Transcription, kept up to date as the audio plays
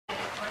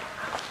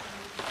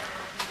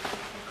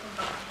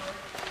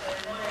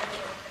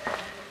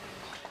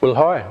Well,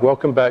 hi,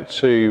 welcome back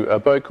to a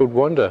boat called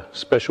Wanda,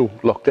 special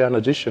lockdown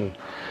edition.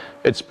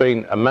 It's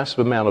been a massive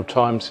amount of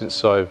time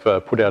since I've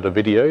put out a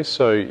video,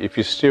 so if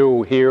you're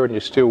still here and you're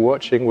still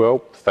watching, well,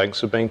 thanks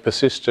for being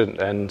persistent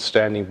and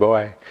standing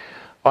by.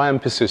 I am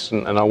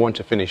persistent and I want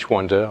to finish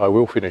Wanda. I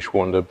will finish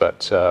Wanda,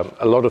 but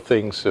a lot of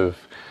things have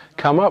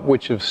come up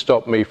which have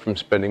stopped me from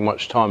spending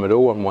much time at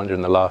all on Wanda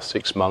in the last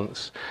 6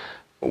 months.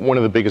 One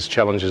of the biggest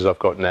challenges I've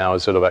got now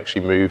is that I've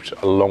actually moved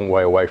a long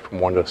way away from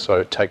Wanda,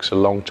 so it takes a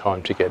long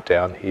time to get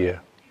down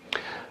here.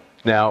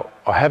 Now,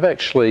 I have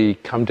actually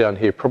come down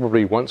here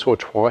probably once or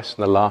twice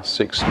in the last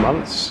 6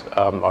 months.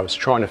 I was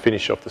trying to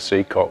finish off the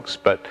seacocks,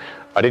 but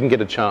I didn't get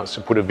a chance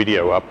to put a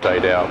video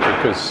update out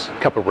because a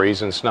couple of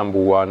reasons. Number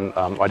one,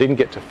 I didn't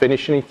get to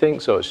finish anything,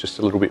 so it's just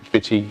a little bit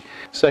bitty.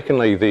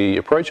 Secondly, the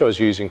approach I was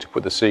using to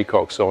put the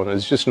seacocks on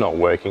is just not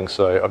working,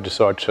 so I've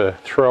decided to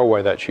throw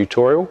away that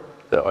tutorial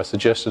that I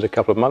suggested a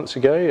couple of months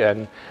ago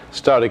and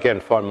start again,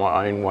 find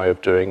my own way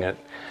of doing it.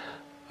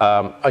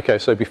 Okay,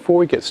 so before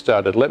we get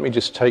started, let me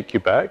just take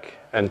you back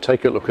and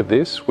take a look at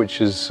this,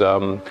 which is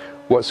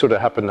what sort of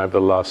happened over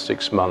the last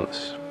 6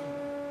 months.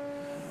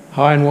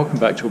 Hi and welcome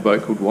back to a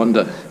boat called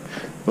Wanda.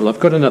 Well, I've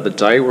got another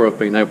day where I've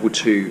been able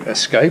to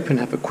escape and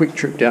have a quick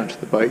trip down to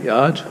the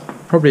boatyard.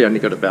 Probably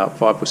only got about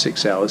 5 or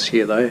 6 hours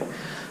here though.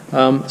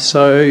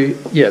 So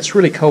yeah, it's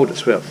really cold,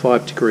 it's about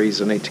 5 degrees.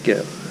 I need to get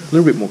a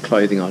little bit more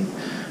clothing on.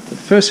 The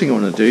first thing I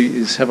want to do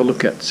is have a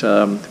look at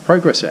the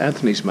progress that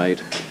Anthony's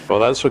made. Well,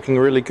 that's looking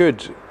really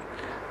good.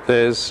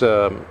 There's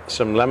some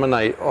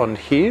laminate on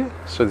here,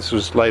 so this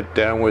was laid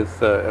down with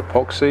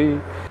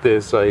epoxy.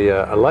 There's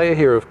a layer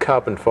here of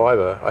carbon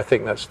fibre. I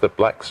think that's the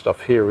black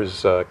stuff here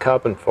is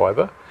carbon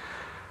fibre,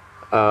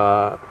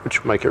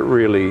 which will make it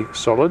really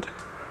solid.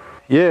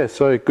 Yeah,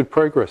 so good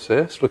progress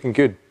there, it's looking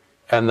good.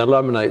 And the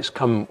laminate's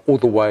come all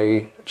the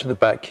way to the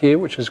back here,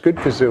 which is good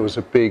because there was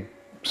a big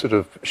sort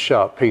of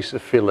sharp piece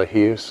of filler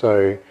here,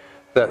 so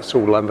that's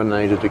all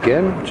laminated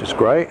again, which is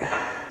great.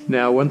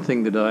 Now, one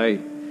thing that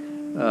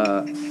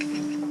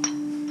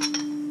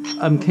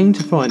I'm keen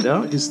to find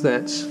out is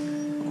that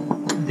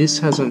this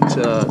hasn't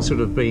sort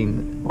of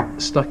been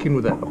stuck in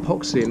with that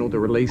epoxy, and all the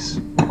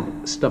release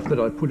stuff that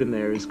I put in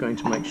there is going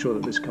to make sure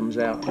that this comes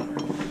out.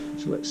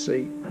 So let's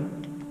see.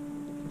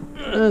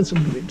 It's a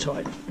little bit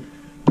tight.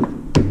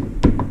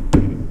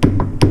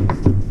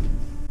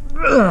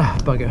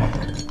 Bugger.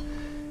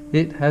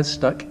 It has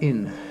stuck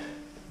in.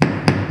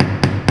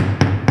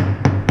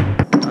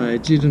 I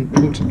didn't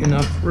put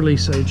enough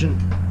release agent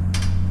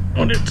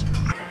on it.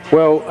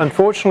 Well,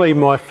 unfortunately,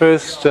 my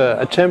first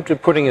attempt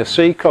at putting a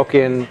seacock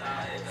in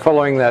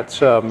following that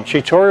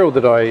tutorial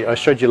that I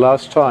showed you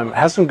last time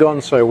hasn't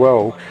gone so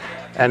well.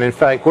 And in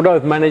fact, what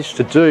I've managed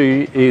to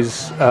do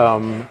is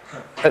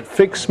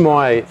fix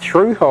my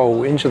through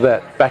hole into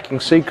that backing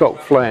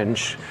seacock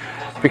flange,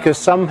 because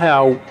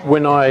somehow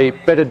when I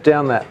bedded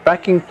down that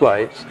backing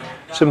plate,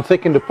 some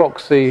thickened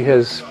epoxy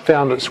has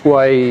found its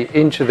way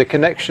into the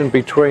connection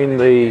between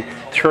the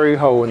through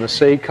hole and the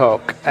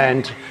seacock,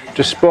 and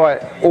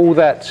despite all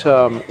that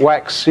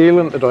wax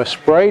sealant that I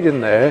sprayed in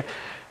there,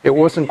 it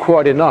wasn't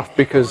quite enough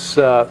because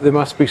there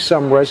must be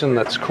some resin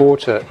that's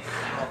caught it.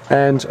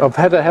 And I've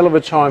had a hell of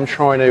a time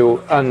trying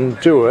to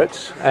undo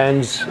it,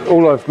 and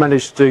all I've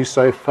managed to do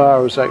so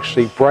far is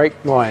actually break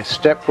my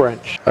step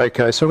wrench.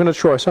 Okay, so I'm going to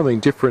try something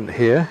different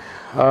here.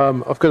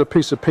 I've got a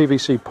piece of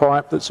PVC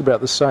pipe that's about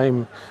the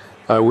same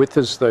width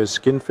as those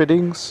skin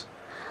fittings,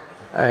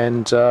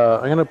 and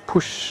I'm going to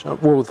push,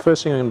 well, the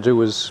first thing I'm going to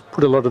do is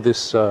put a lot of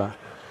this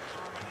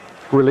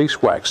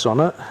release wax on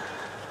it.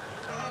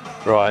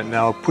 Right,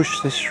 now I'll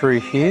push this through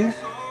here.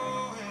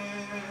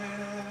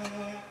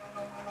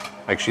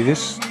 Actually,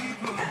 this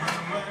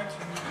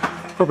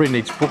probably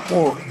needs to put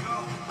more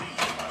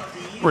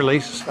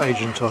release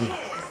agent on.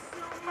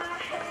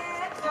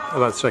 Oh,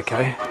 that's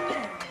okay.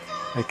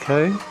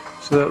 Okay,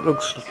 so that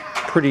looks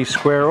pretty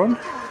square on.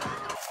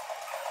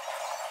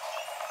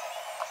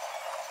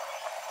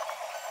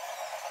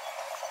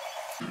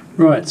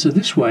 Right, so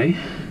this way,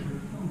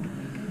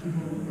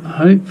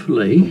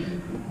 hopefully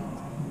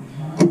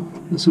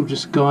this will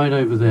just guide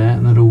over there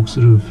and that'll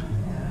sort of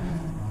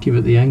give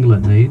it the angle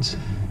it needs.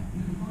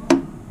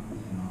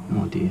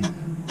 Oh dear.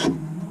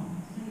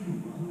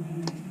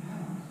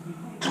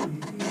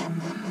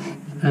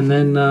 And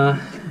then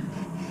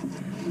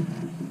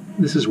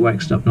this is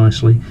waxed up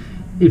nicely.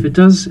 If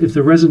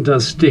the resin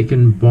does stick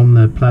and bond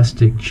the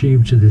plastic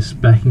tube to this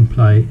backing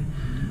plate,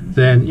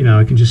 then you know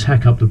I can just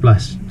hack up the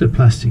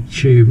plastic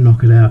tube,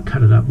 knock it out,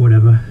 cut it up,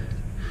 whatever.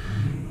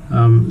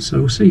 So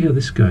we'll see how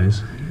this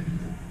goes.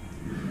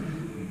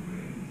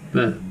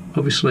 But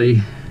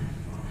obviously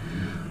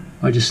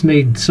I just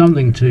need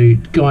something to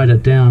guide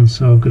it down,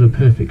 so I've got a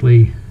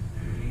perfectly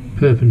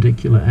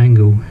perpendicular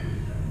angle.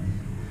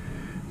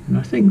 And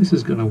I think this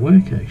is going to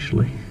work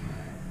actually.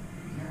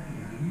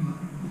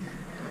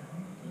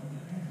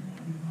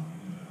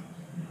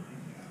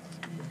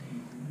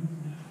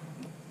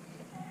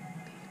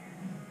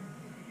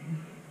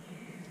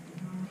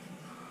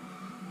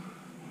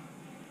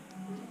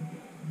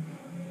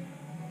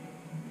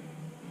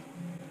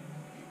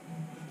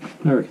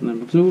 I reckon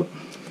that'll do it.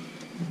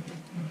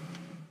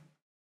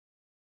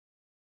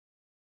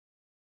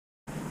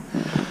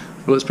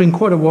 Well, it's been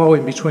quite a while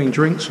in between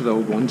drinks with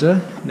old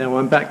Wanda. Now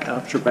I'm back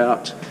after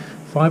about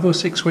 5 or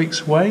 6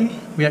 weeks away.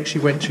 We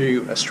actually went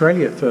to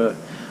Australia for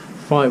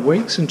 5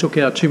 weeks and took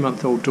our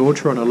 2-month-old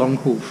daughter on a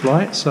long-haul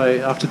flight. So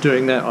after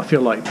doing that, I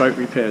feel like boat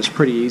repair is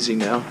pretty easy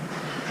now.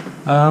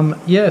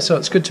 Yeah, so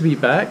it's good to be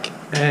back,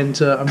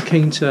 and I'm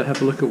keen to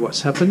have a look at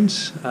what's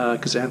happened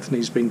because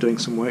Anthony's been doing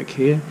some work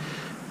here,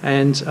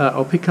 and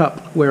I'll pick up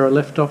where I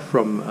left off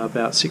from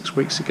about 6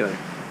 weeks ago.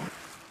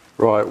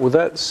 Right, well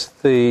that's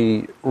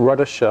the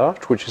rudder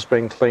shaft, which has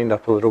been cleaned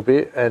up a little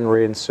bit and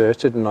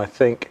reinserted, and I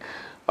think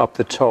up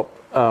the top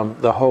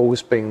the hole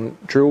has been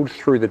drilled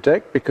through the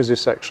deck because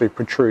this actually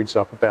protrudes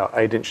up about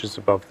 8 inches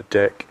above the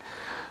deck.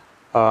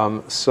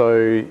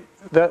 So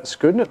that's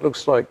good, and it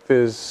looks like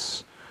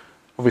there's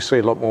obviously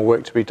a lot more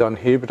work to be done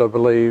here, but I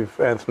believe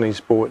Anthony's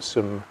bought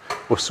some,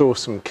 or saw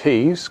some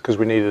keys, because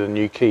we needed a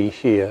new key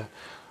here,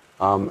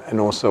 and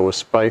also a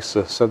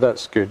spacer, so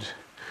that's good.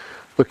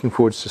 Looking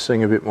forward to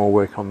seeing a bit more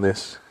work on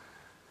this.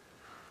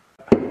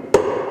 Oh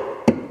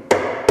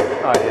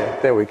yeah,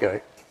 there we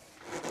go.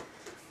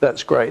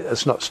 That's great,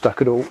 that's not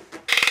stuck at all.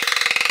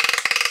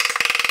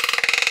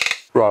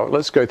 Right,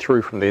 let's go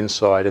through from the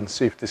inside and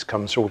see if this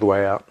comes all the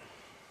way out.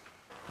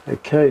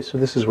 Okay, so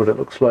this is what it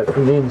looks like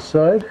from the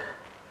inside.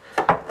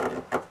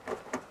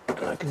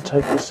 I can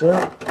take this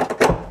out.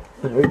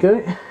 There we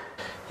go.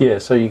 Yeah,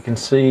 so you can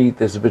see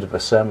there's a bit of a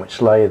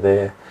sandwich layer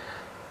there,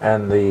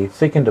 and the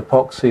thickened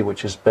epoxy,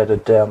 which is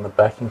bedded down the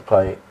backing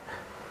plate,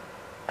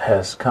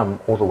 has come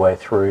all the way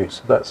through,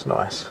 so that's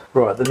nice.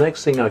 Right, the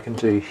next thing I can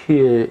do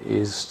here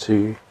is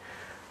to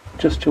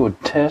just do a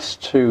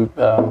test to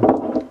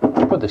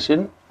put this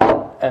in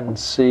and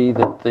see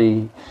that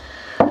the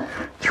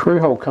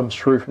through hole comes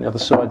through from the other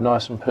side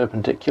nice and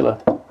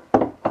perpendicular.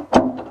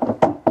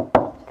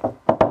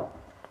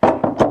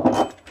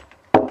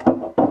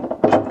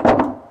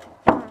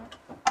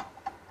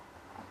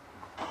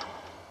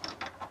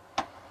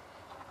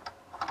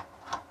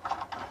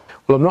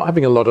 Well, I'm not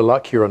having a lot of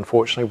luck here,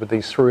 unfortunately, with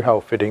these through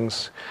hole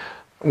fittings.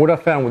 What I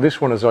found with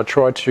this one is I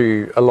tried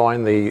to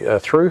align the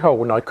through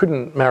hole and I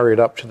couldn't marry it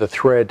up to the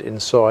thread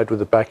inside with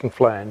the backing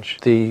flange.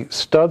 The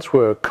studs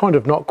were kind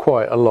of not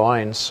quite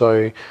aligned,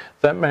 so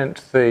that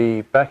meant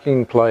the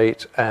backing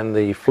plate and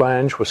the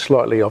flange were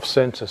slightly off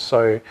center,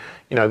 so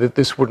you know that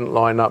this wouldn't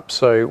line up.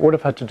 So what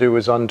I've had to do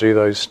is undo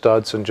those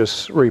studs and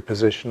just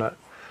reposition it.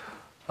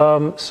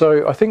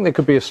 So I think there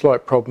could be a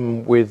slight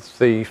problem with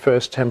the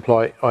first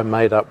template I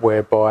made up,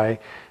 whereby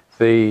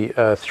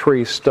the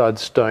 3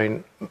 studs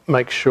don't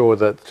make sure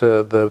that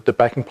the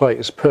backing plate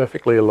is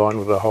perfectly aligned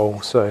with the hole.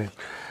 So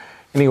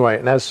anyway,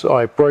 and as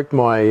I broke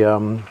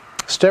my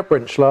step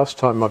wrench last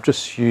time, I've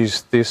just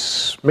used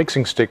this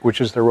mixing stick,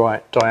 which is the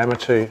right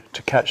diameter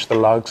to catch the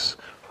lugs.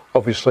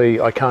 Obviously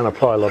I can't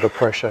apply a lot of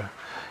pressure.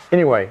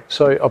 Anyway,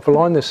 so I've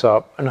aligned this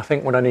up, and I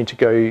think what I need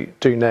to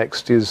do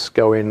next is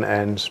go in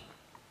and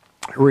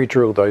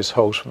re-drill those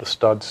holes for the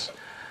studs.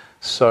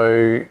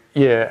 So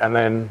yeah, and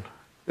then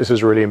this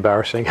is really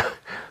embarrassing.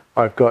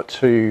 I've got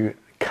to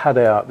cut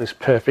out this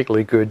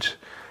perfectly good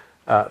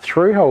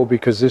through hole,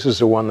 because this is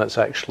the one that's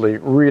actually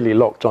really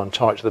locked on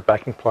tight to the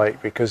backing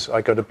plate, because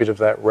I got a bit of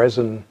that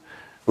resin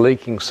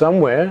leaking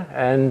somewhere,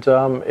 and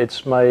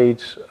it's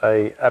made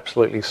a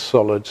absolutely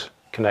solid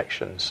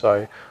connection.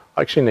 So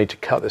I actually need to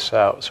cut this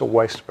out. It's a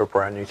waste of a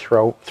brand new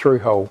through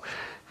hole,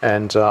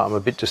 and I'm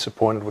a bit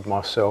disappointed with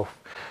myself.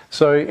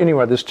 So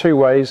anyway, there's 2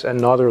 ways,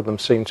 and neither of them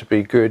seem to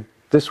be good.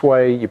 This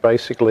way you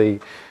basically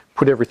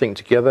put everything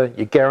together,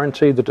 you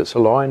guarantee that it's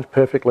aligned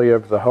perfectly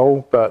over the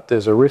hole, but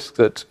there's a risk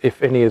that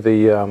if any of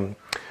the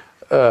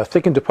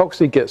thickened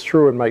epoxy gets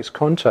through and makes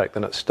contact,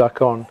 then it's stuck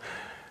on.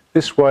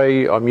 This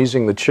way I'm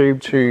using the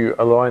tube to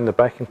align the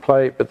backing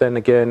plate, but then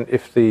again,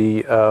 if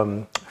the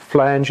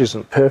flange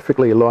isn't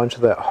perfectly aligned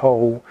to that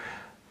hole,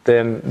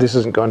 then this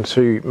isn't going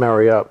to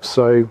marry up.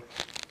 So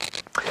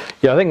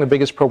yeah, I think the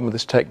biggest problem with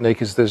this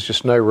technique is there's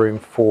just no room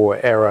for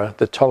error.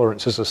 The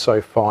tolerances are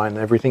so fine,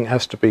 everything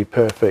has to be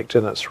perfect,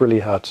 and it's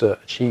really hard to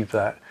achieve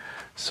that.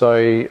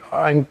 So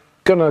I'm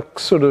going to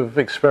sort of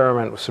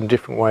experiment with some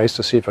different ways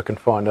to see if I can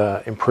find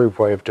an improved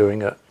way of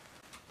doing it.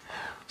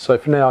 So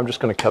for now, I'm just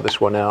going to cut this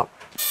one out.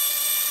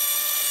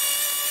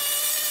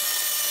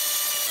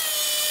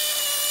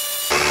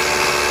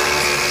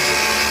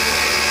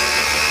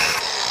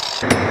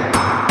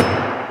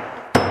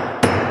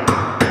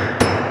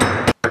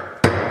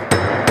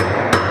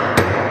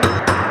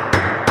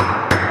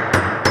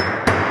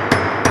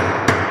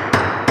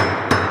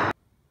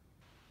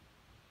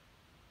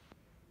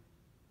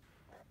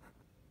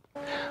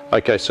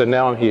 Okay, so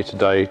now I'm here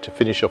today to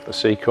finish off the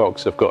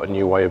seacogs. I've got a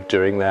new way of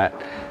doing that.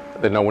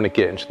 Then I want to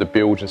get into the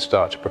bilge and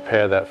start to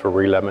prepare that for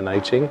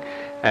relaminating.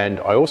 And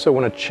I also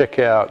want to check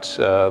out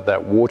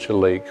that water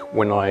leak.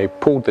 When I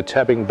pulled the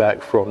tabbing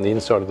back from the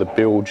inside of the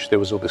bilge, there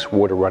was all this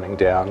water running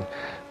down.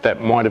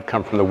 that might have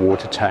come from the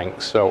water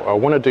tank. So I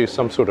want to do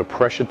some sort of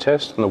pressure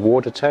test on the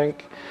water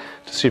tank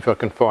to see if I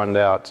can find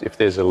out if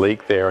there's a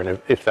leak there and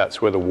if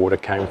that's where the water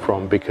came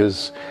from,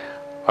 because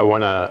I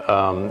want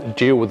to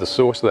deal with the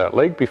source of that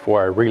leak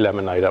before I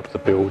relaminate up the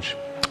bilge.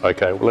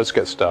 Okay, well, let's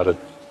get started.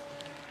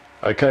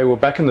 Okay, we're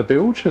back in the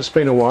bilge. It's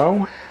been a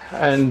while,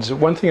 and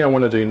one thing I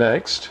want to do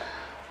next,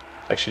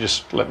 actually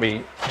just let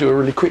me do a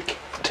really quick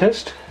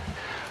test.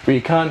 Well,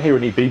 you can't hear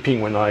any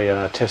beeping when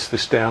I test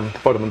this down the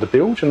bottom of the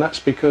bilge, and that's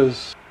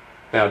because,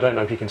 now I don't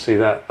know if you can see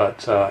that,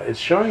 but it's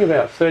showing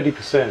about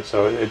 30%,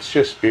 so it's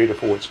just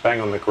beautiful. It's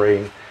bang on the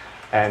green,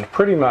 and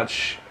pretty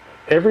much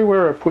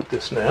everywhere I put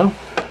this now,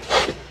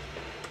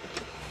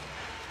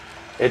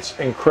 it's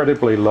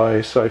incredibly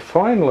low. So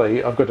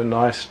finally I've got a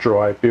nice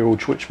dry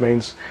bilge, which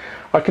means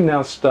I can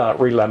now start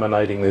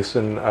relaminating this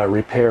and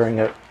repairing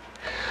it.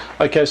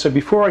 Okay, so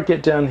before I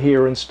get down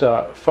here and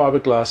start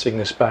fiberglassing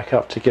this back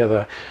up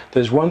together,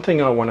 there's one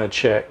thing I want to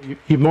check.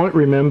 You might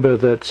remember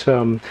that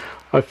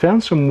I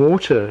found some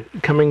water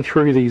coming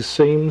through these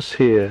seams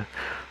here,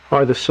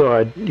 either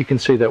side. You can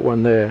see that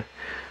one there.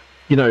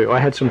 You know, I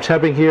had some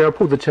tabbing here, I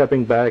pulled the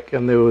tabbing back,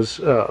 and there was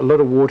a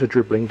lot of water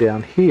dribbling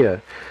down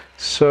here.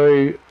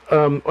 So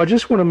I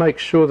just want to make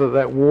sure that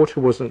that water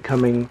wasn't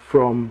coming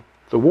from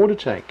the water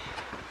tank.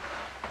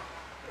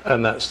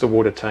 And that's the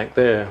water tank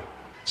there.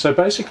 So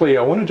basically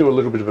I want to do a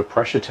little bit of a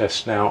pressure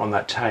test now on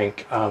that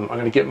tank. I'm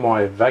going to get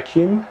my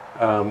vacuum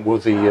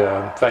with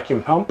the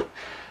vacuum pump,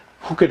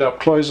 hook it up,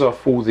 close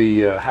off all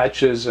the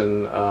hatches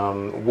and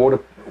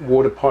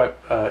water pipe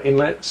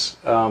inlets,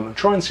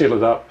 try and seal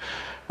it up,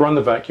 run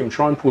the vacuum,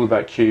 try and pull the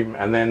vacuum,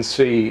 and then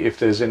see if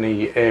there's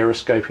any air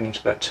escaping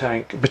into that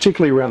tank,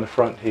 particularly around the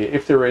front here.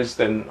 If there is,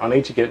 then I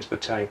need to get into the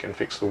tank and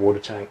fix the water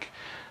tank.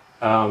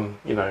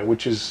 You know,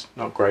 which is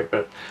not great,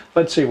 but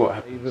let's see what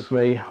happens with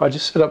me. I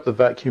just set up the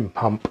vacuum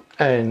pump,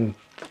 and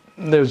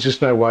there was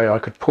just no way I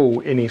could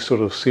pull any sort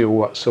of seal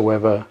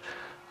whatsoever.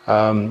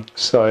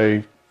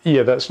 So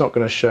yeah, that's not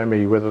going to show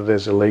me whether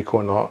there's a leak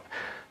or not.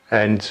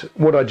 And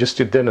what I just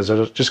did then is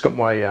I just got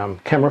my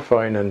camera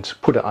phone and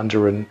put it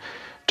under and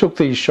took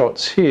these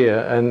shots here.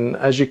 And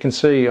as you can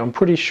see, I'm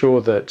pretty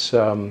sure that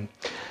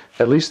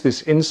at least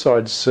this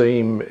inside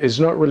seam is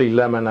not really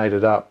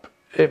laminated up.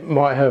 It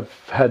might have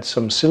had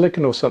some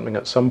silicone or something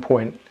at some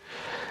point.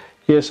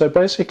 Yeah, so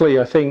basically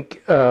I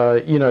think,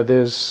 you know,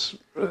 there's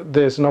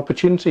an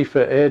opportunity for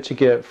air to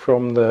get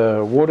from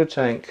the water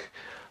tank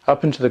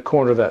up into the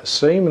corner of that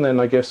seam, and then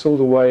I guess all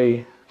the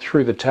way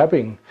through the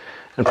tabbing,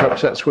 and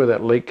perhaps that's where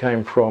that leak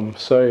came from.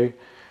 So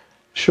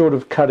short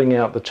of cutting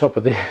out the top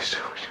of this,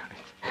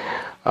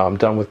 I'm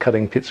done with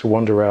cutting Pits of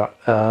Wanda out.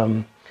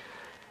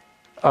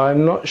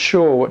 I'm not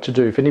sure what to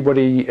do. If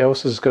anybody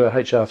else has got a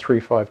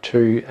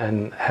HR352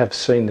 and have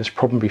seen this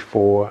problem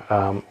before,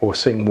 or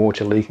seen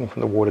water leaking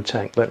from the water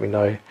tank, let me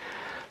know.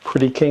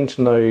 Pretty keen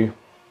to know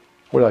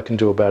what I can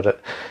do about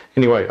it.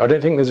 Anyway, I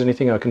don't think there's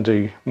anything I can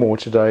do more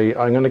today.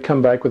 I'm going to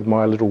come back with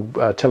my little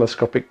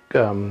telescopic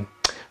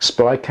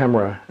spy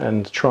camera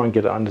and try and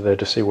get it under there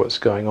to see what's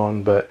going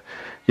on. But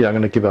yeah, I'm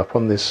going to give up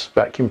on this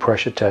vacuum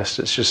pressure test.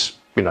 It's just,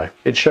 you know,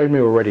 it showed me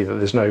already that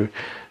there's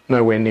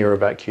nowhere near a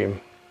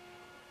vacuum.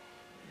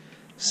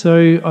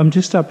 So I'm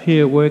just up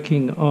here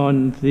working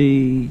on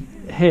the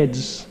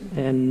heads,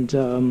 and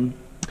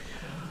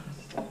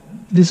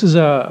this is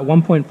a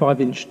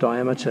 1.5 inch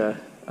diameter.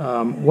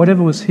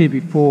 Whatever was here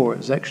before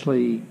is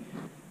actually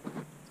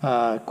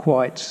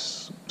quite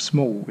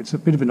small. It's a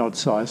bit of an odd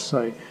size,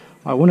 so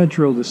I want to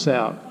drill this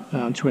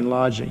out to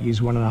enlarge it, use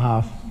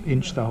 1.5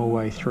 inch the whole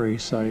way through.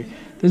 So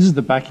this is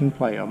the backing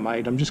plate I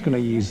made. I'm just going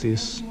to use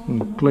this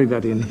and glue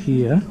that in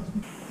here.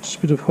 Just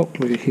a bit of hot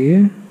glue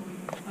here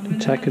to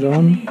tack it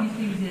on.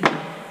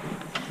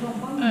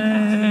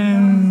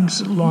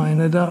 And line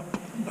it up.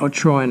 I'll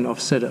try and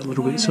offset it a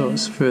little bit so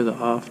it's further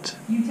aft.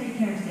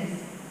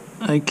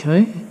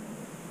 Okay,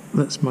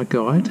 that's my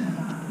guide.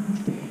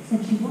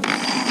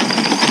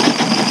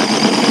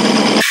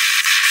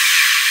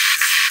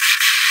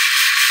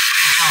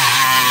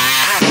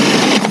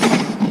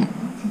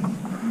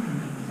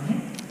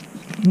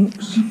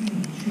 Oops.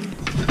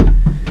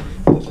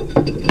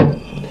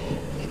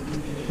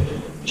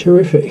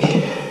 Terrific.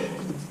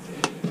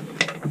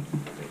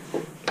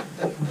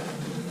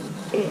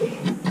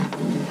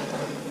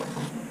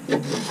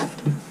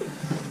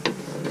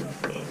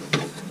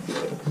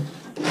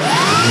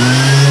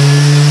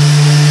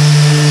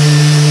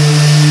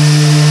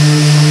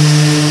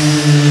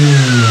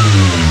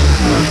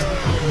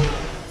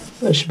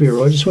 That should be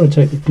alright. I just want to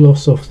take the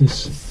gloss off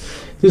this.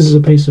 This is a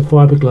piece of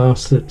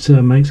fiberglass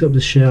that makes up the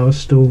shower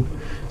stall,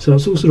 so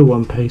it's all sort of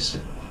one piece.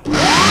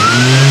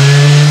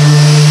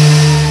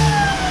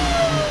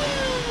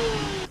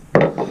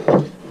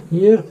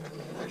 Yeah,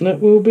 that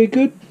will be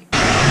good.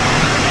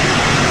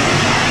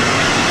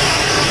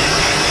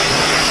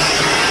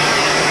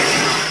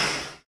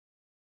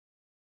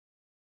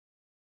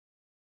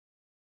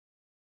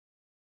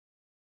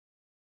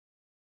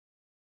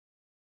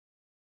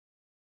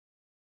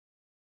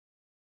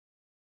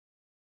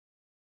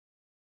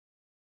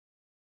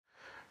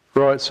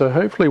 Right, so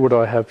hopefully what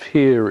I have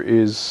here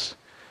is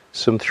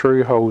some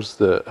through holes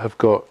that have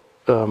got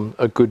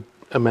a good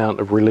amount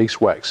of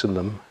release wax in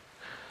them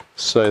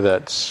so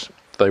that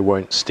they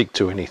won't stick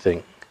to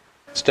anything.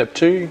 Step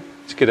 2,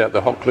 to get out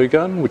the hot glue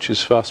gun, which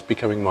is fast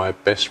becoming my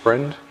best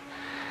friend.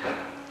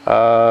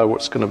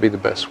 What's going to be the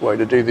best way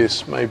to do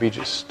this? Maybe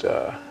just do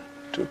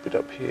a bit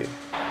up here.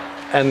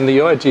 And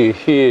the idea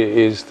here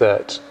is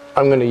that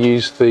I'm going to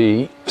use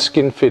the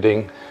skin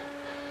fitting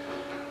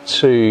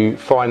to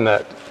find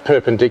that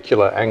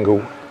perpendicular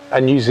angle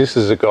and use this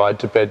as a guide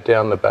to bed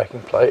down the backing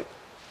plate.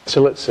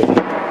 So let's see.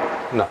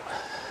 No,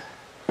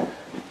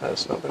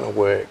 that's not going to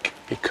work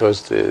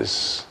because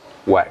there's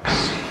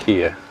wax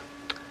here.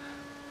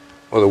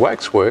 Well, the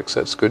wax works,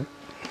 that's good.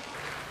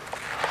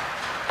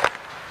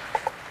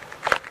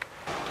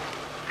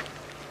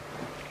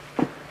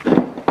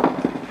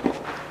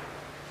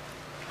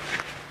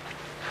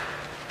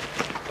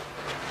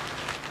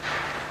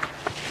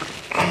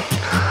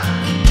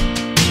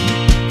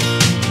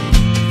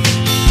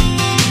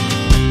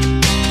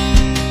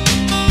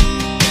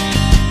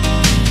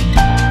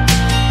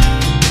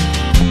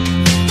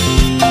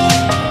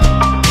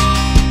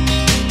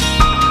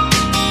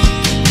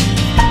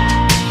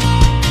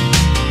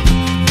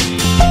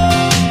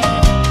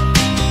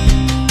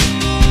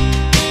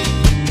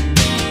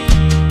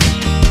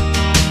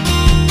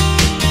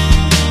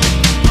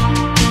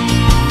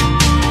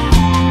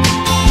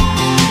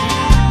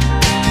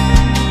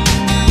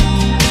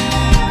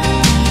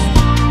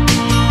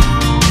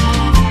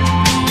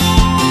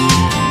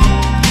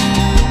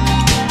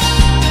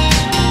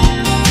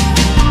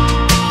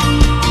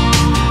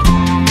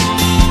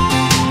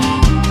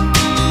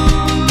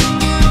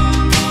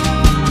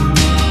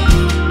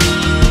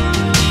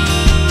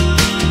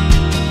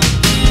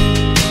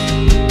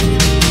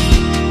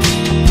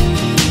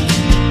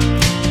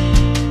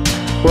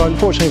 Well,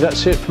 unfortunately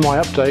that's it for my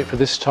update for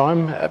this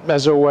time.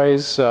 As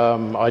always,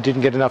 I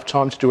didn't get enough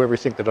time to do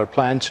everything that I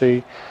planned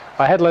to.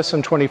 I had less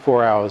than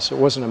 24 hours. It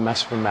wasn't a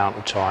massive amount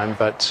of time,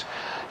 but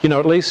you know,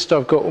 at least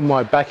I've got all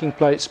my backing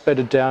plates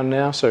bedded down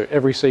now. So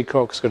every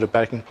seacock's got a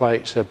backing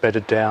plate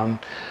bedded down.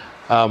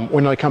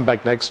 When I come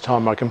back next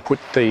time, I can put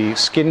the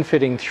skin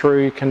fitting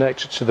through,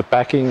 connect it to the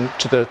backing,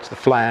 to the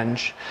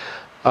flange.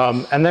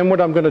 And then what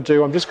I'm going to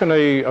do, I've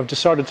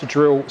decided to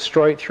drill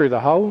straight through the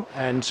hull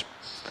and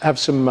have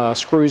some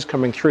screws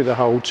coming through the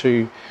hull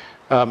to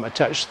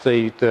attach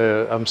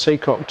the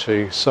seacock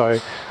to. So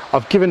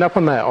I've given up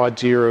on that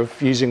idea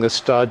of using the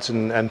studs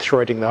and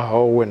threading the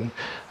hull, and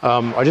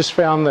I just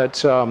found that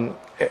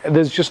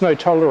there's just no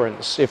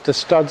tolerance. If the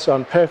studs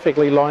aren't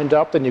perfectly lined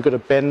up, then you've got to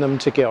bend them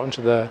to get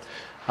onto the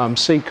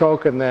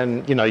seacock, and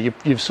then you know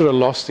you've sort of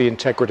lost the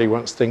integrity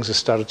once things have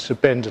started to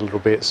bend a little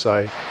bit.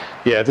 So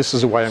yeah, this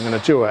is the way I'm going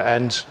to do it,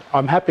 and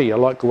I'm happy. I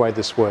like the way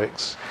this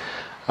works.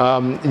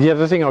 The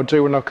other thing I'll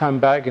do when I come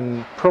back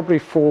in probably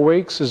 4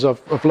 weeks is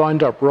I've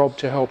lined up Rob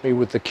to help me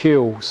with the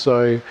keel.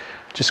 So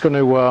just going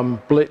to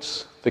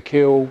blitz the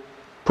keel,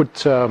 put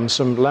some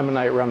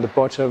laminate around the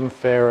bottom,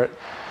 fair it,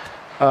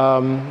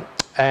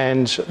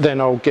 and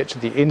then I'll get to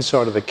the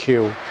inside of the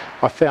keel.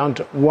 I found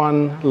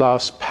one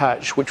last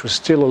patch which was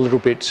still a little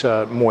bit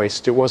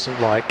moist. It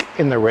wasn't like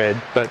in the red,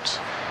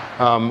 but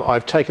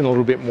I've taken a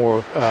little bit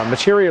more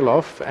material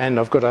off, and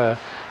I've got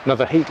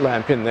another heat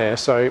lamp in there.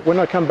 So when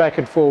I come back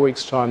in 4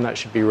 weeks' time, that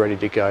should be ready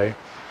to go.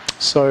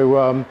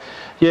 So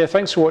yeah,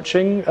 thanks for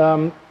watching.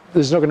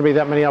 There's not going to be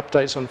that many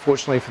updates,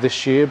 unfortunately, for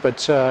this year,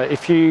 but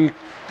if you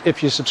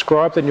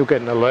subscribe, then you'll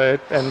get an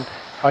alert, and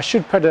I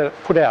should put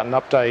out an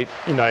update,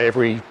 you know,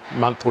 every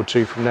month or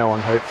two from now on,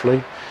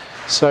 hopefully.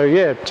 So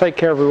yeah, take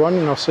care everyone,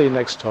 and I'll see you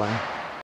next time.